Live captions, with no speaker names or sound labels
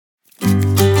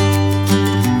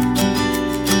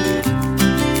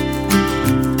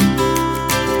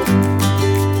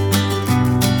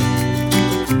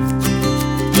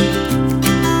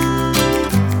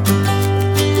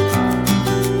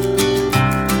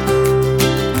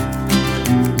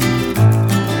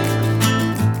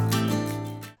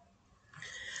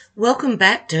Welcome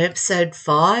back to episode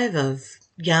 5 of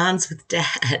Yarns with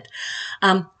Dad.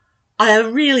 I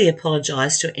really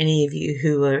apologise to any of you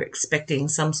who were expecting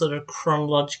some sort of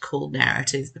chronological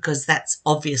narrative because that's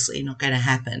obviously not going to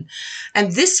happen.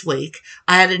 And this week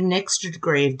I had an extra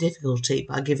degree of difficulty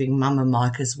by giving Mum a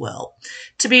mic as well.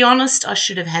 To be honest, I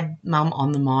should have had Mum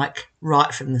on the mic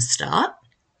right from the start,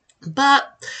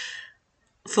 but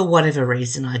for whatever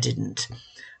reason I didn't.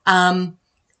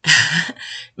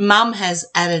 Mum has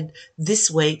added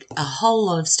this week a whole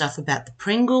lot of stuff about the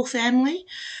Pringle family,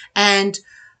 and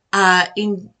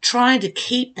in trying to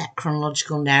keep that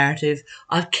chronological narrative,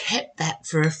 I've kept that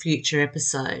for a future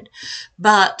episode.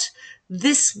 But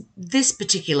this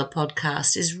particular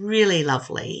podcast is really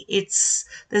lovely.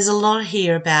 There's a lot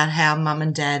here about how Mum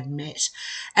and Dad met,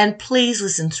 and please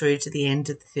listen through to the end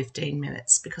of the 15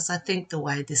 minutes because I think the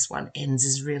way this one ends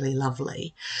is really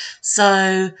lovely.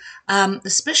 So,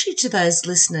 especially to those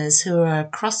listeners who are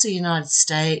across the United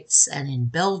States and in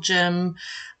Belgium,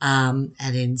 and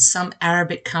in some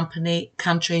Arabic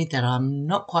country that I'm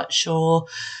not quite sure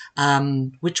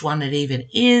which one it even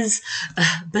is,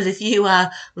 but if you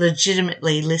are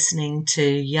legitimately listening to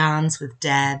Yarns with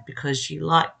Dad because you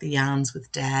like the Yarns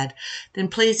with Dad, then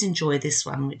please enjoy this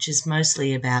one, which is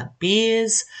mostly about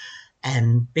beers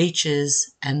and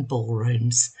beaches and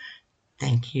ballrooms.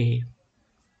 Thank you.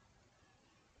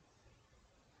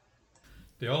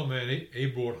 The old man, he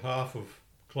bought half of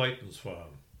Clayton's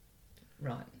farm.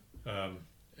 Right.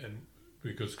 And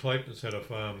because Clayton's had a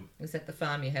farm. Is that the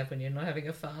farm you have when you're not having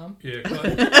a farm? Yeah.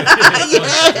 Clayton,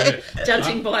 yeah.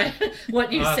 Judging by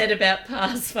what you said about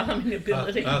past farming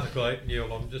ability. Arthur Clayton, yeah,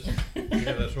 well,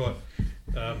 that's right.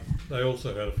 They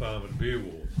also had a farm at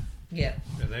Beerwall. Yeah.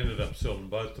 And they ended up selling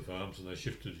both the farms and they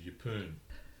shifted to Yeppoon.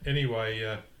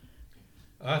 Anyway,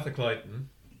 Arthur Clayton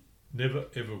never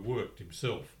ever worked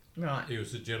himself. Right. He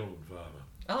was a gentleman farmer.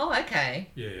 Oh, okay.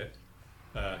 Yeah.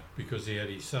 Because he had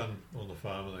his son on the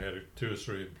farm and they had 2 or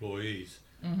 3 employees.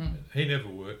 Mm-hmm. He never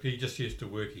worked. He just used to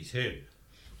work his head.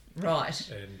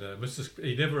 Right. And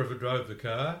he never ever drove the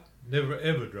car. Never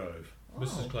ever drove. Oh.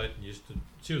 Mrs. Clayton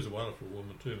she was a wonderful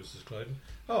woman too, Mrs. Clayton.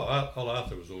 Old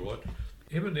Arthur was all right.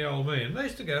 Him and the old man, they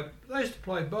used to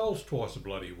play bowls twice a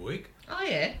bloody week. Oh,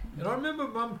 yeah. And I remember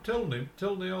Mum telling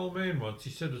the old man once, he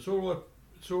said, it's all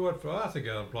right for Arthur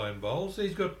going playing bowls.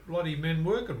 He's got bloody men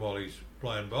working while he's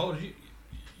playing bowls.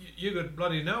 You got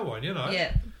bloody no one, you know.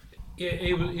 Yeah. Yeah, he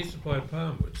used to play at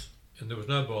Palmwoods, and there was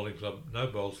no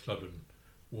bowls club in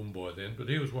Woombai then, but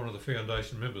he was one of the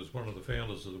foundation members, one of the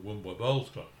founders of the Woombai Bowls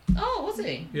Club. Oh, was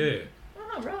he? Yeah.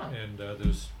 Oh, right. And there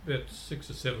was about 6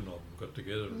 or 7 of them got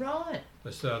together. Right.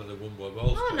 They started the Woombai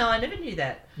Bowls Club. Oh, no, I never knew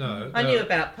that. No. I knew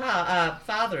about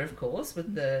Father, of course,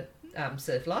 with the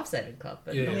Surf Lifesaving Club.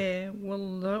 But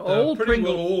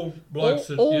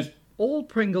all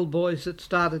Pringle boys that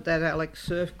started that Alex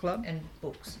Surf Club. And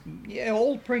books. Yeah,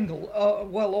 all Pringle.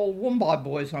 All Woombai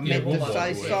boys, I meant to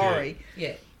say, boys, sorry.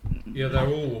 Yeah. Yeah, they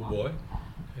were all Woombai.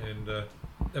 And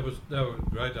they were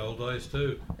great old days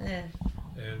too. Yeah.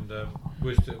 And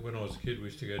when I was a kid, we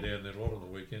used to go down there a lot on the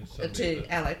weekends. To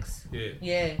Alex? Yeah.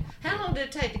 Yeah. How long did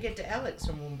it take to get to Alex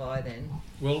from Mumbai then?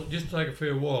 Well, it just take a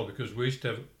fair while because we used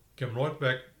to come right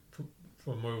back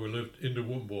from where we lived into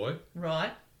Woombai.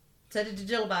 Right. So did the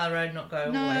Dillbar Road not go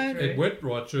all the way through? It went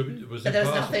right through, but it was but there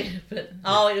impassable. was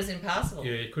nothing. It was impassable.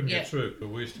 Yeah, you couldn't get through. But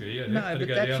we used to, had to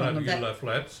go that's down on over the Yellow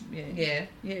Flats. Yeah.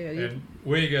 And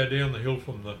where you go down the hill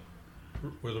from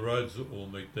where the roads all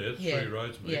meet there, 3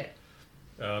 roads meet.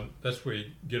 Yeah. That's where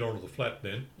you get onto the flat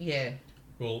then. Yeah.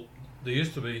 Well, there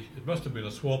used to be, it must have been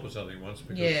a swamp or something once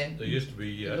because there used to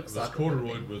be, it was like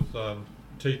corduroyed with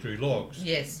tea tree logs.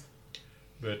 Yes.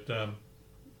 But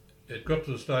it got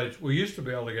to the stage, we used to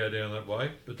be able to go down that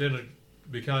way, but then it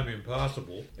became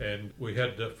impassable and we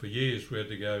had to, for years, we had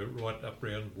to go right up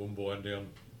round Woombai and down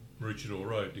Maroochydore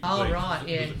Road. It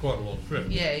was quite a long trip.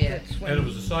 Yeah. And it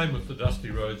was the same with the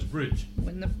Dusty Roads Bridge.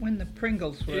 When the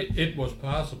Pringles were It was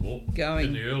passable going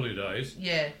in the early days.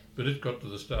 Yeah. But it got to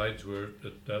the stage where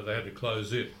they had to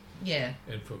close it. Yeah.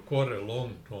 And for quite a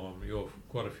long time,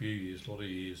 quite a few years, a lot of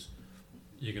years,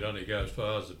 you could only go as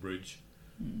far as the bridge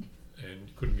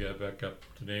and couldn't go back up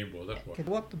to Nambour that way.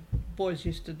 What the boys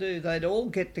used to do, they'd all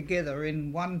get together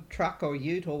in one truck or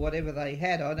ute or whatever they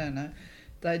had, I don't know.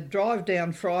 They'd drive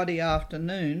down Friday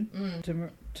afternoon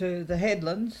to the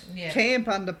headlands, camp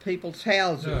under people's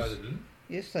houses. No, they didn't.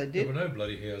 Yes, they did. There were no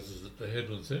bloody houses at the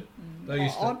headlands then. They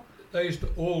used to... they used to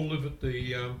all live at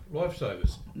the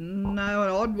Lifesavers.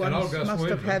 No, odd ones old Gus must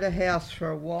have Weedman. had a house for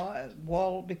a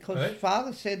while because Eh?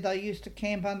 Father said they used to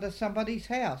camp under somebody's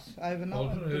house overnight. I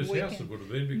don't know the whose weekend. house it would have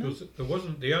been because there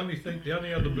wasn't the only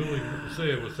other building that was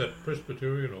there was that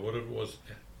Presbyterian or whatever it was.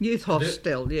 Youth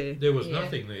hostel, yeah. There was Yeah.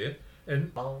 nothing there,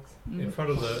 and Bowls. in front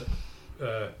of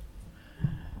the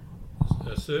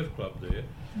surf club there,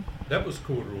 that was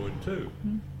corduroyed too.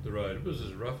 The road, it was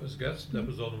as rough as guts. That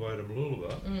was on the way to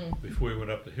Mooloolaba before we went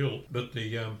up the hill. But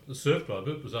the surf club,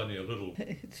 it was only a little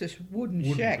It's this wooden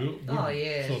wooden shack. Oh,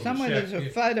 yeah. sort of Somewhere shack, there's a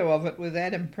yeah. photo of it with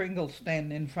Adam Pringle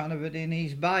standing in front of it in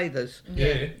his bathers.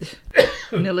 Yeah.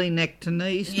 Nearly neck to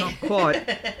knees, not quite.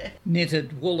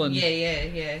 Knitted woolen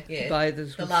Yeah.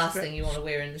 bathers The with last thing you want to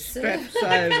wear in the surf.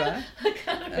 straps over. I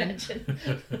can't imagine.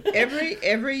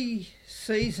 Every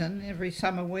season, every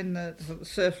summer when the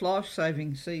surf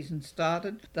life-saving season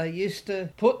started, they used to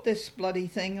put this bloody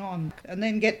thing on and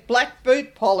then get black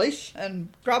boot polish and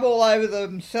rub all over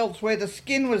themselves where the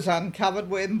skin was uncovered,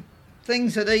 where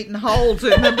things had eaten holes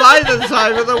in the bathers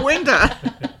over the winter.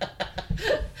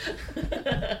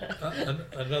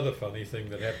 Another funny thing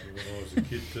that happened when I was a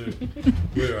kid too.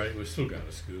 We were still going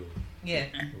to school. Yeah.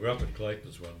 We were up at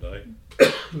Clayton's one day,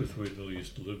 because we really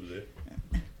used to live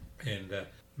there, and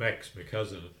Max, my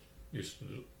cousin, used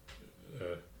to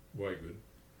Waygood.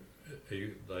 They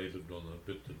lived on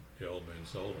the bit that the old man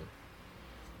sold them.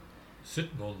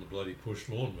 Sitting on the bloody push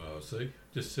lawnmower, see,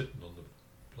 just sitting on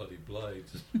the bloody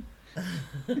blades.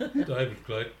 David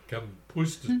Clayton come and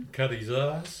pushed it and cut his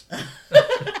ass.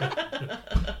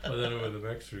 I don't know whether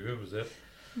Max remembers that.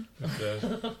 But,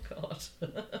 Oh, God.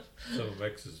 some of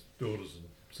Max's daughters and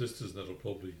sisters that'll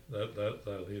probably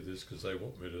they'll hear this because they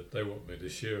want me to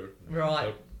share it.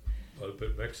 Right. I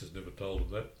bet Max has never told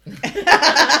them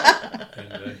that.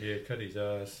 And yeah, cut his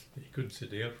ass. He couldn't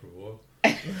sit down for a while.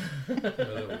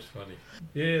 That was funny.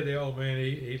 Yeah, the old man.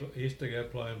 He used to go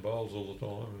playing bowls all the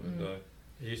time, and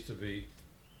he used to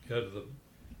go to the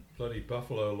bloody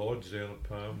Buffalo Lodge down at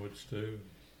Palmwoods too.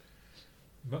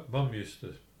 Mum used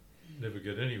to never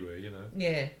get anywhere, you know.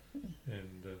 Yeah.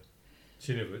 And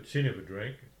she never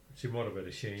drank. She might have had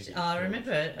a shandy. I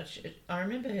remember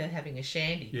her having a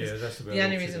shandy. 'Cause Yeah, that's about the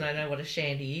only all she reason did. I know what a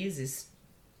shandy is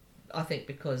I think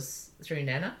because through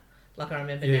Nana. Like I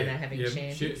remember Yeah, Nana having yeah,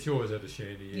 shandies. she always had a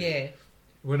shandy. Yeah.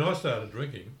 When I started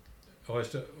drinking, I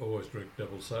used to always drink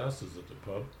double saucers at the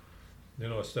pub.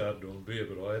 Then I started doing beer,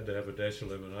 but I had to have a dash of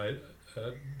lemonade,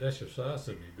 a dash of sauce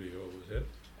in my beer. I always had.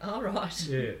 Oh, right.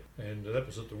 Yeah, and that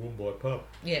was at the Woombai pub.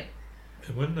 Yeah.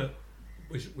 And when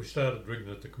we started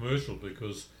drinking at the commercial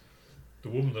because the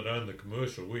woman that owned the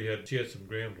commercial, she had some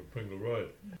ground on Pringle Road.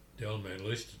 The old man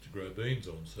leased it to grow beans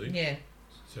on, see? Yeah.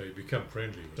 So you become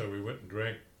friendly. So we went and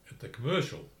drank at the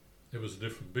commercial. It was a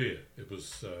different beer. It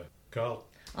was Carlton.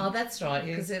 Oh, that's right.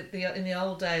 Because in the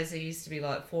old days, there used to be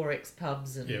like 4X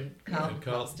pubs and Yeah, Carlton and pubs,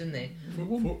 Carlton. didn't there?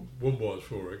 Wombai's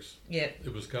 4X. Yeah.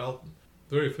 It was Carlton.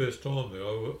 Very first time there, I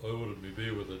ordered my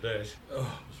beer with a dash. Oh,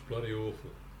 it was bloody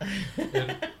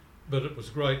awful. But it was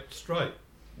great straight.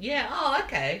 Yeah. Oh,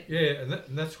 okay. Yeah,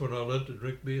 and that's when I learned to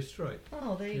drink beer straight.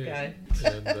 Oh, there you Yeah. go.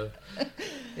 And,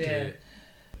 Yeah.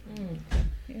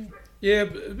 Yeah,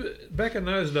 back in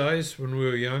those days when we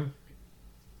were young,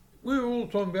 we were all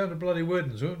the time going to bloody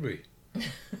weddings, weren't we?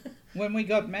 When we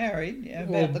got married, about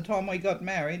Well, the time we got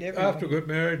married, everyone... After we got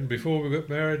married and before we got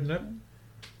married and that,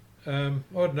 I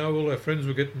don't know, all our friends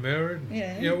were getting married. And,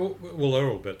 Yeah. well, they're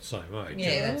all about the same age.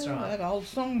 Yeah, that's right. That old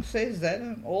song says that.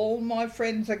 All my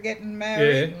friends are getting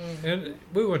married. Yeah, and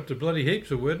we went to bloody heaps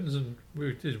of weddings, and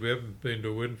we haven't been to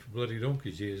a wedding for bloody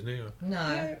donkey's years now. No.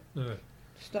 Yeah. No.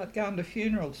 Start going to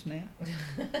funerals now.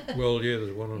 Well, yeah,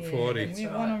 there's one on Yeah, Friday. that's We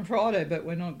have right. one on Friday, but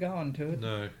we're not going to it.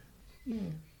 No.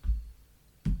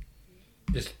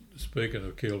 Just speaking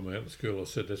of Keel Mountain School, I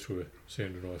said that's where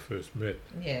Sandra and I first met.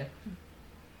 Yeah.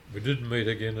 We didn't meet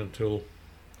again until,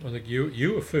 I think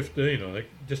you were 15, I think,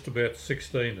 just about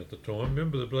 16 at the time.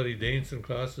 Remember the bloody dancing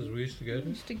classes we used to go We to?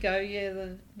 used to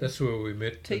go, That's where we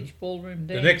met. teach ballroom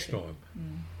the dancing. next time.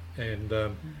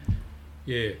 And,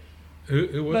 yeah.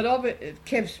 Who was, But of it,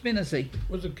 Kev Spinnersy.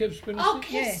 was it Kev Spinnersy? Oh,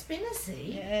 Kev Yeah.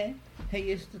 Spinnersy. Yeah, he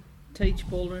used to teach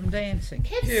ballroom dancing.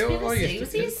 Kev Yeah, I Spinnersy. used to-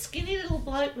 Was he a skinny little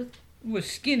bloke with... He was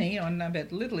skinny, I don't know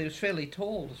about little, he was fairly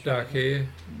tall. as well. Dark hair.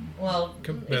 Well,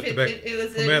 Come if out the back- it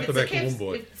was come out the back of Kev,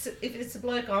 Woomboy. if it's the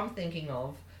bloke I'm thinking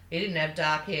of, he didn't have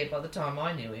dark hair by the time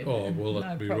I knew him. Oh, well, No,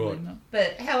 that'd be probably right. not.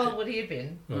 But how old would he have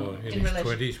been? Oh, in In his relation-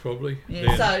 20s probably. Yeah.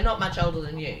 Then. So not much older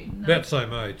than you. About the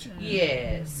same age.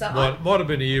 Yeah. So Might have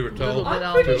been a year or Little two. bit I'm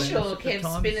older pretty than sure us at the Kev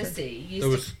time, so- Spinnersy used There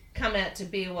was- to come out to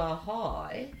Biwa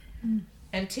High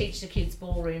and teach the kids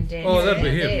ballroom dance. Oh, that'd be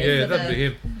out him. there Yeah, for that'd the- be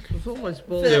him. It was always For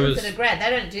ball. There the, was- for the grad. They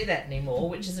don't do that anymore,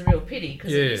 which is a real pity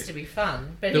because Yeah. it used to be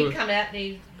fun. But There he'd was- come out and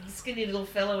he's a skinny little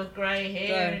fella with grey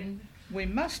hair So- and... We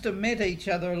must have met each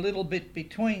other a little bit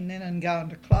between then and going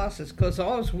to classes because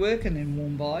I was working in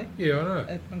Mumbai Yeah, I know.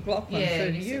 at McLaughlin, Yeah, so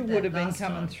you you said would that have been last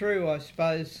coming time. through, I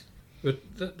suppose,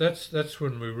 But that's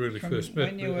when we really from first met.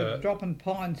 when you were dropping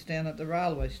pines down at the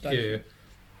railway yeah, station.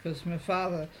 Because my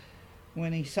father,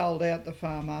 when he sold out the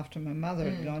farm after my mother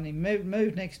had gone, he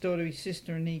moved next door to his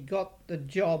sister and he got the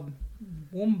job,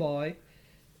 Mumbai,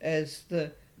 as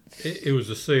the it was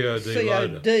a COD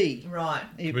loader. COD. Right.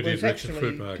 It Committee was of Election actually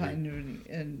Fruit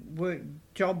Marketing.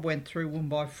 job went through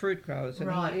Mumbai fruit growers, and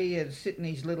Right. he had to sit in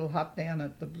his little hut down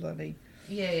at the bloody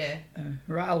Yeah.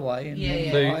 railway in Yeah,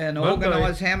 yeah. Mumbai and Monday-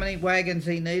 organise how many wagons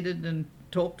he needed and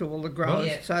talk to all the growers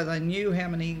Yeah. so they knew how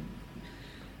many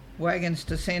wagons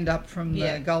to send up from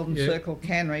Yeah. the Golden Yeah. Circle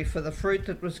cannery for the fruit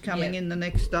that was coming Yeah. in the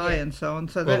next day Yeah. and so on.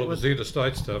 So Well, that it was was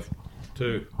interstate stuff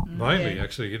too, mainly Yeah.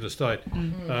 actually interstate.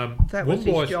 That was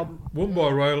his Wombai's- job.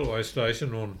 Woombye Railway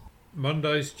Station on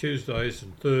Mondays, Tuesdays,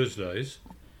 and Thursdays.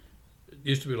 It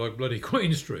used to be like bloody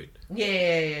Queen Street.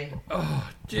 Yeah.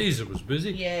 Oh, geez, it was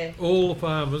busy. Yeah. All the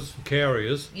farmers,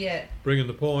 carriers, Yeah. bringing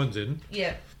the pines in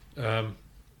Yeah.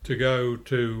 to go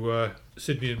to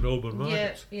Sydney and Melbourne Yeah.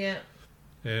 markets. Yeah.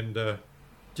 And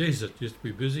geez, it used to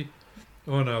be busy.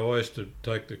 I know I used to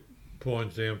take the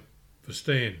pines down for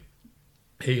Stan.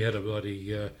 He had a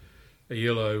bloody a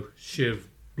yellow Chev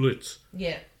Blitz,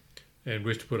 Yeah. and we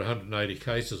used to put 180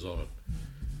 cases on it.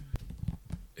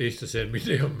 He used to send me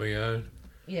down my own,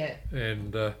 Yeah.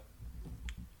 and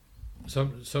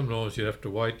sometimes you'd have to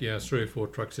wait, 3 or 4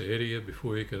 trucks ahead of you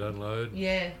before you could unload.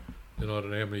 Yeah. And I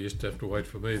don't know how many used to have to wait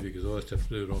for me because I used to have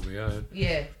to do it on my own.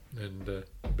 Yeah. And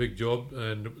big job,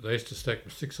 and they used to stack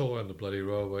 6 high on the bloody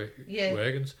railway Yeah.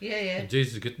 wagons. Yeah. And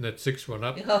Jesus, getting that 6th one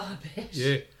up, Oh, I bet.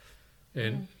 yeah.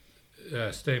 And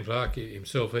Stan Clark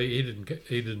himself, he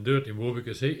didn't do it anymore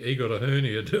because he got a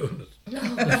hernia doing it.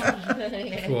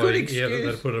 That's why Good he had to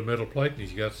excuse. put a metal plate in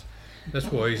his guts. That's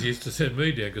why he used to send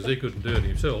me down because he couldn't do it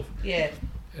himself. Yeah.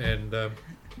 And but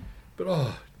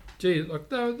oh, gee, like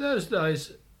those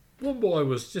days, Mumbai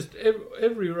was just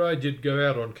every road you'd go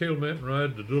out on, Keel Mountain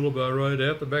Road, the Dullabo Road,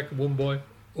 out the back of Mumbai,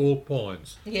 all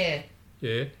pines. Yeah.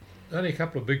 Yeah, only a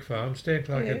couple of big farms. Stan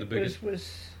Clark had the biggest.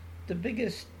 was the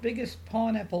biggest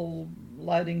pineapple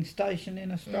loading station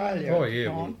in Australia. Oh at the yeah,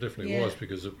 well time. it definitely Yeah. was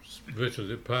because it was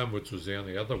virtually Palmwoods was the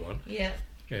only other one, Yeah.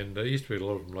 and there used to be a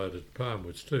lot of them loaded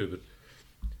Palmwoods too.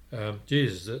 But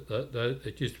Jesus,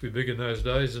 it used to be big in those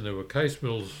days, and there were case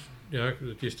mills. That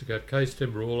used to cut case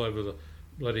timber all over the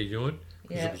bloody joint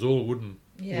because Yeah. it was all wooden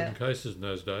Yeah. cases in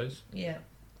those days, Yeah.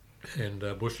 and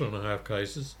bushel and a half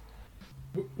cases.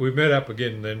 We met up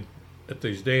again then at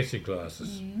these dancing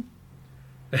classes,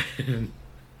 and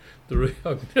I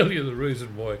can tell you the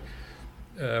reason why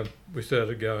we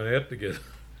started going out together.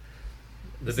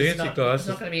 The dancing It's classes.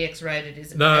 not going to be X-rated,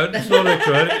 is it? No, it's not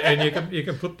X-rated, and you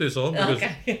can put this on because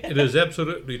Okay. it is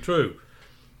absolutely true.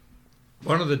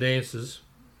 One of the dances,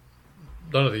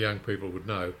 none of the young people would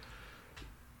know,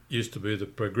 used to be the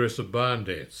progressive barn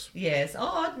dance. Yes.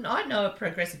 Oh, I know a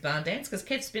progressive barn dance because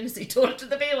Kev Spinacy taught it to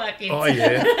the Beerwah kids. Oh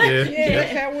yeah, yeah, Yeah,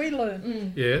 that's how we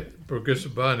learned. yeah.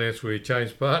 Progressive barn dance where you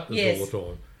change partners Yes. all the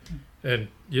time, and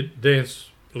you dance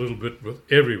a little bit with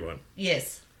everyone.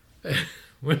 Yes.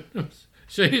 When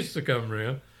she used to come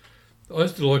round, I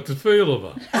used to like the feel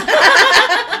of her.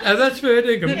 Now that's fair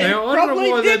dinkum. Now I don't know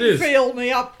Probably why did that is. feel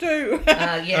me up too.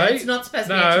 Yeah, Hey? it's not supposed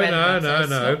to be X-rated.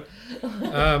 No.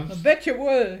 I bet you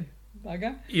were,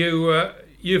 bugger.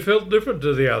 You felt different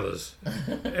to the others,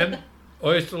 and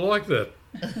I used to like that.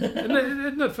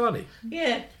 Isn't that funny?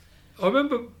 Yeah. I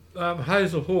remember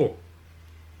Hazel Hawke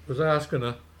was asking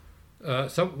her,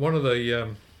 one of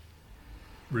the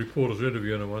reporters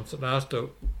interviewing her once, and asked her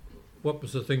what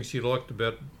was the thing she liked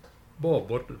about Bob,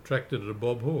 what attracted her to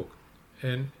Bob Hawke,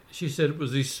 and she said it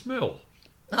was his smell.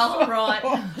 Oh, right.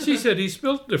 She said he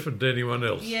smelt different to anyone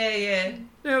else. Yeah.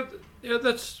 Now,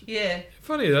 that's Yeah.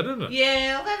 funny, that isn't it?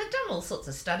 Yeah, although they've done all sorts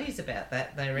of studies about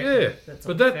that, they reckon. Yeah, That's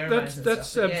but all that's pheromones and that's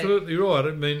stuff, but yeah. absolutely right.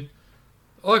 I mean,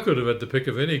 I could have had the pick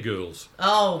of any girls,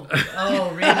 Oh,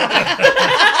 really?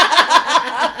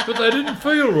 but they didn't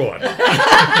feel right.